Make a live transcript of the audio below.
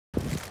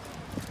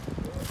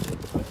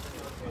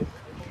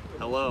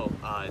Hello,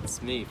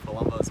 it's me,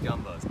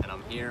 Gumbos, and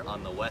I'm here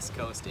on the West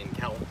Coast in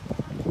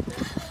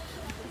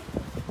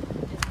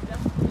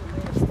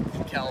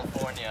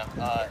California,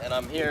 and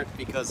I'm here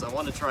because I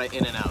want to try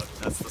In-N-Out.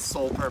 That's the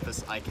sole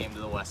purpose I came to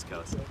the West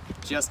Coast,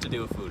 just to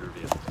do a food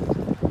review.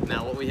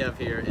 Now what we have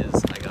here is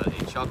I got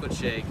a chocolate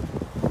shake,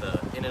 the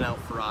In-N-Out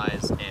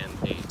fries,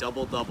 and a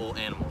double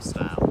animal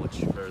style, which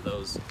for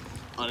those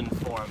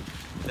uninformed,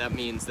 that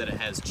means that it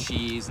has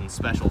cheese and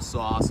special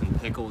sauce and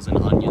pickles and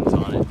onions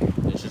on it.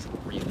 It's just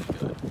really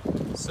good.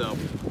 So,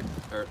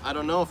 I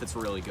don't know if it's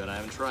really good, I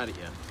haven't tried it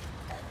yet.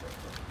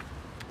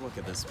 Look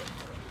at this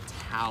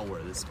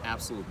tower, this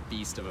absolute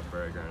beast of a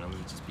burger, and I'm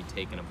gonna just be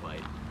taking a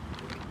bite.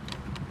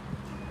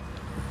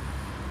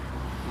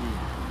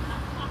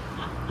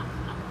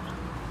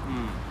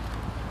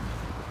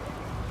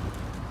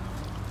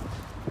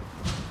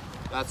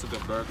 That's a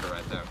good burger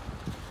right there.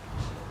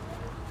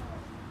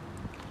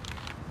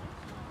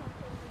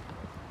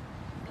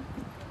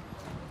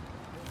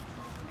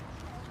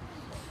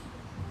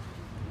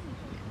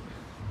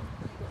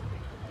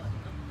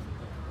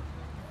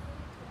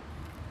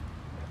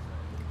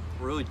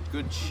 Really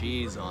good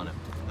cheese on it.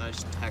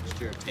 Nice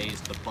texture,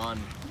 taste, the bun,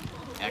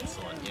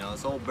 excellent. You know,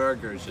 this whole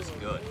burger is just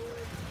good.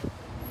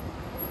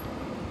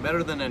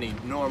 Better than any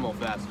normal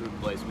fast food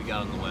place we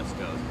got on the West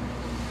Coast.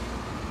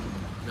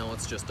 Now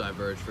let's just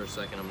diverge for a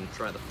second. I'm gonna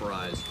try the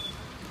fries.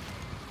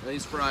 Now,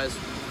 these fries,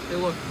 they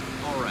look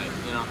all right,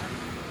 you know.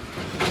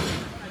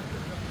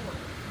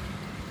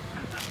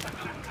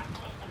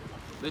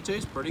 They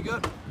taste pretty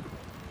good.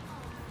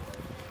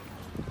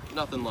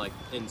 Nothing like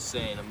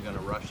insane, I'm gonna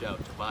rush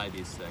out to buy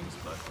these things,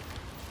 but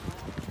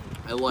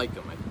I like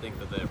them. I think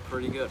that they're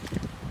pretty good.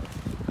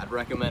 I'd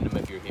recommend them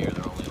if you're here.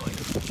 They're only like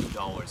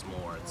 $2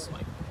 more. It's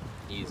like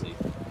easy.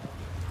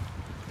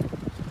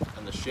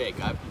 And the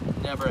shake, I've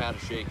never had a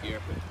shake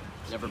here.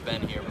 Never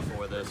been here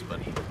before this, but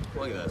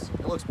look at this.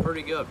 It looks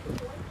pretty good.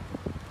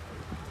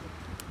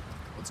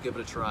 Let's give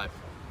it a try.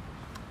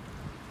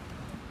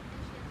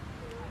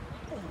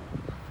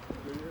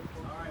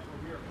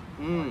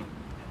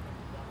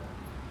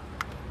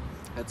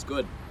 That's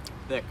good.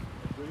 Thick.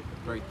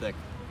 Very thick.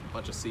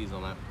 Bunch of C's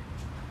on that.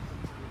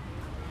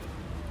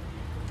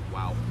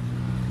 Wow.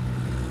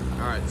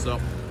 Alright, so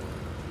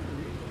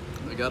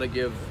I gotta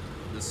give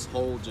this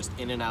whole just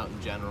In-N-Out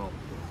in general,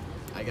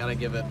 I gotta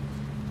give it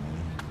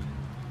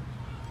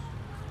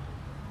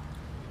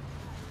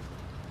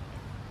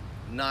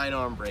 9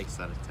 arm breaks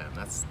out of 10.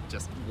 That's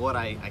just what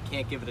I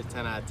can't give it a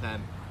 10 out of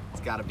 10.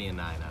 It's gotta be a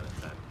 9 out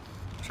of 10.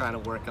 I'm trying to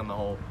work on the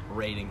whole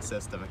rating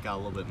system. It got a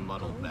little bit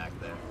muddled back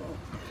there.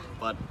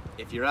 But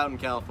if you're out in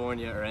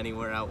California or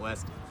anywhere out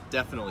west,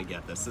 definitely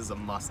get this. This is a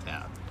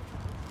must-have.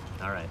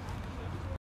 All right.